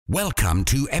Welcome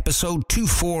to episode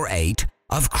 248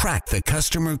 of Crack the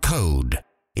Customer Code.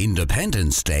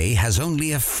 Independence Day has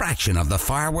only a fraction of the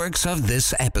fireworks of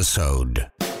this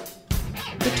episode.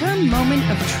 The term moment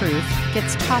of truth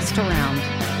gets tossed around,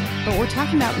 but we're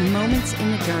talking about moments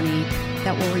in the journey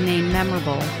that will remain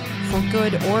memorable for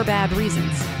good or bad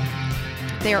reasons.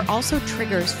 They are also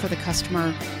triggers for the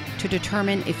customer to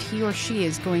determine if he or she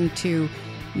is going to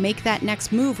make that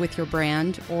next move with your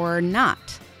brand or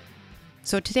not.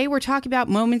 So today we're talking about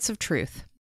moments of truth.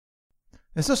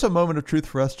 Is this a moment of truth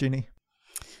for us, Jeannie?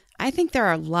 I think there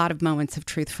are a lot of moments of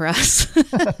truth for us.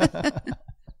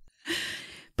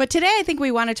 But today I think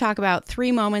we want to talk about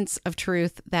 3 moments of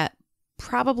truth that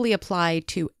probably apply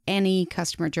to any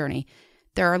customer journey.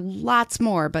 There are lots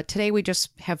more, but today we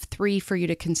just have 3 for you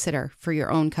to consider for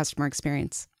your own customer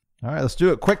experience. All right, let's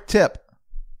do it. Quick tip.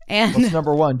 And what's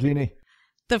number 1, Jeannie?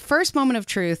 The first moment of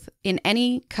truth in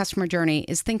any customer journey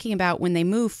is thinking about when they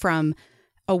move from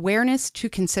awareness to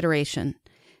consideration.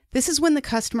 This is when the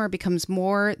customer becomes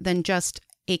more than just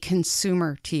a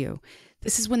consumer to you.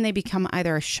 This is when they become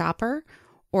either a shopper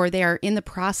or they are in the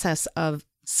process of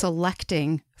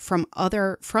selecting from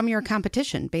your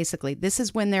competition, basically. This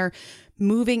is when they're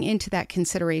moving into that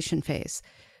consideration phase.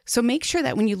 So make sure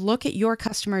that when you look at your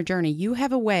customer journey, you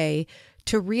have a way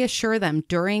to reassure them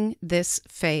during this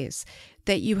phase,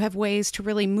 that you have ways to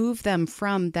really move them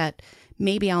from that,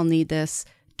 maybe I'll need this,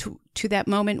 to that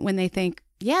moment when they think,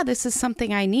 yeah, this is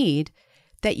something I need,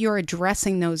 that you're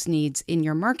addressing those needs in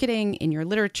your marketing, in your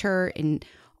literature, in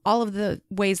all of the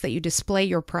ways that you display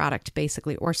your product,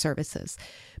 basically, or services.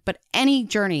 But any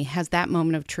journey has that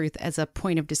moment of truth as a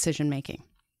point of decision making.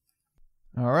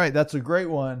 All right, that's a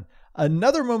great one.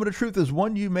 Another moment of truth is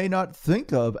one you may not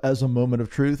think of as a moment of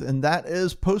truth, and that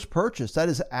is post-purchase. That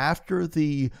is after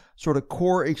the sort of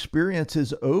core experience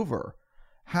is over.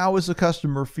 How is the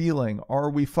customer feeling? Are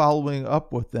we following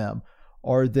up with them?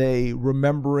 Are they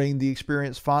remembering the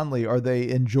experience fondly? Are they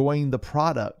enjoying the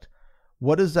product?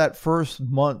 What does that first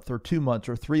month or 2 months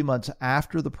or 3 months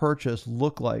after the purchase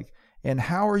look like? And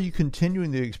how are you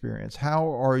continuing the experience? How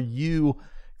are you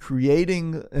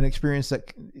creating an experience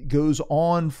that goes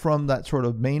on from that sort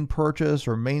of main purchase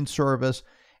or main service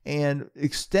and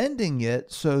extending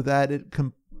it so that it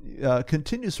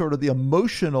continues sort of the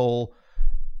emotional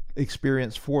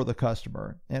experience for the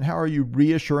customer? And how are you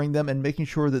reassuring them and making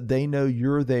sure that they know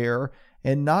you're there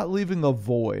and not leaving a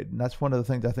void? And that's one of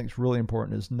the things I think is really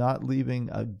important, is not leaving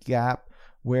a gap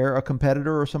where a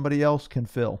competitor or somebody else can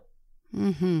fill.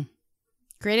 Mm-hmm.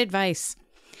 Great advice.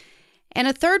 And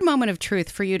a third moment of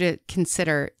truth for you to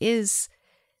consider is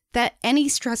that any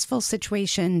stressful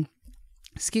situation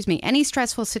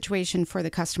for the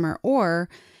customer or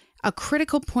a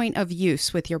critical point of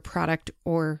use with your product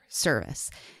or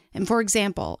service. And for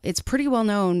example, it's pretty well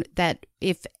known that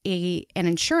if an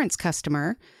insurance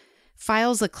customer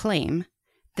files a claim,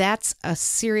 that's a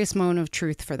serious moment of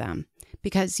truth for them.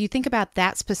 Because you think about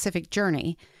that specific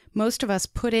journey, most of us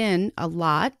put in a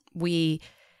lot, we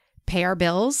pay our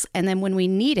bills, and then when we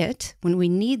need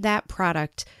that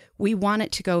product, we want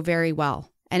it to go very well.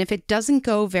 And if it doesn't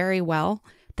go very well,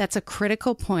 that's a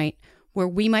critical point where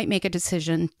we might make a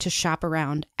decision to shop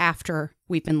around after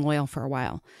we've been loyal for a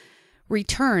while.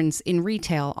 Returns in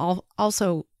retail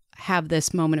also have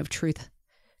this moment of truth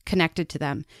connected to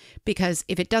them, because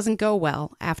if it doesn't go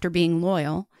well after being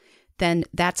loyal, then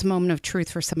that's a moment of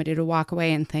truth for somebody to walk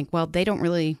away and think, well, they don't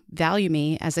really value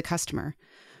me as a customer.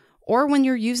 Or when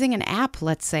you're using an app,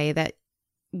 let's say, that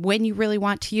when you really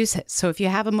want to use it. So if you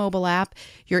have a mobile app,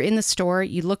 you're in the store,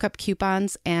 you look up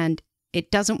coupons and it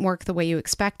doesn't work the way you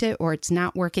expect it, or it's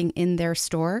not working in their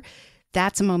store,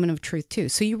 that's a moment of truth too.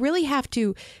 So you really have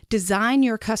to design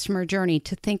your customer journey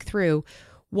to think through,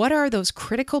 what are those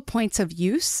critical points of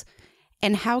use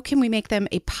and how can we make them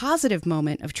a positive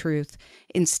moment of truth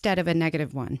instead of a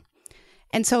negative one?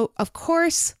 And so, of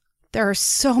course, there are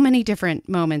so many different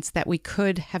moments that we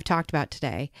could have talked about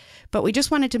today, but we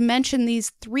just wanted to mention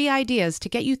these 3 ideas to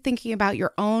get you thinking about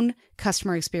your own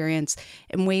customer experience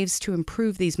and ways to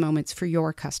improve these moments for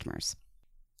your customers.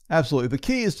 Absolutely. The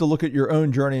key is to look at your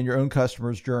own journey and your own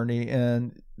customer's journey.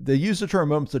 And they use the term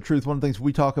moments of truth. One of the things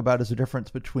we talk about is the difference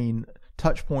between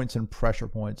touch points and pressure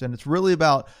points. And it's really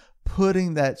about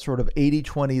putting that sort of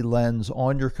 80-20 lens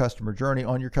on your customer journey,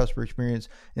 on your customer experience,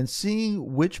 and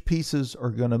seeing which pieces are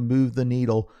going to move the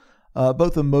needle,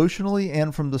 both emotionally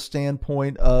and from the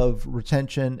standpoint of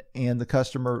retention and the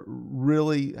customer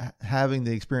really having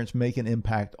the experience make an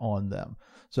impact on them.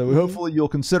 So hopefully you'll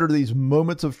consider these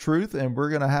moments of truth, and we're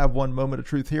going to have one moment of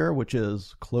truth here, which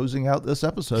is closing out this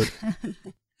episode.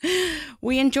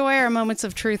 We enjoy our moments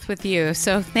of truth with you,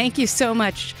 so thank you so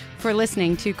much for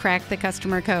listening to Crack the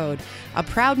Customer Code, a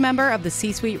proud member of the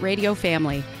C-Suite Radio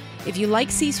family. If you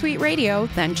like C-Suite Radio,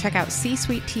 then check out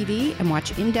C-Suite TV and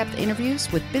watch in-depth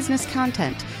interviews with business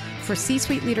content for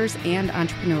C-Suite leaders and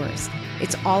entrepreneurs.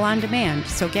 It's all on demand,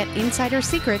 so get insider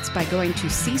secrets by going to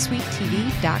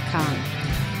csuitetv.com.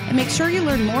 And make sure you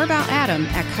learn more about Adam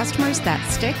at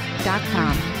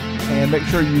customersthatstick.com. And make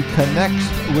sure you connect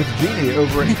with Jeannie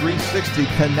over at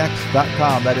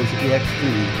 360connects.com. That is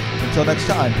EXE. Until next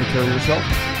time, take care of yourself.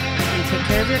 And take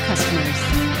care of your customers.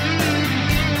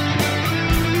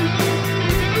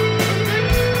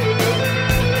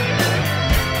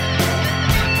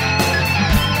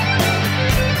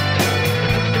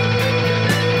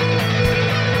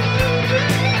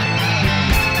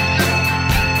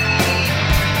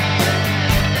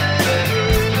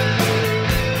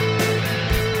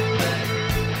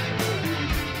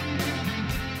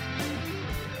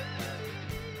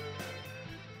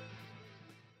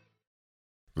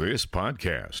 This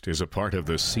podcast is a part of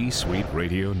the C-Suite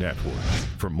Radio Network.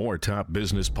 For more top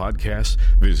business podcasts,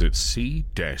 visit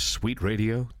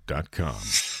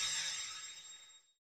c-suiteradio.com.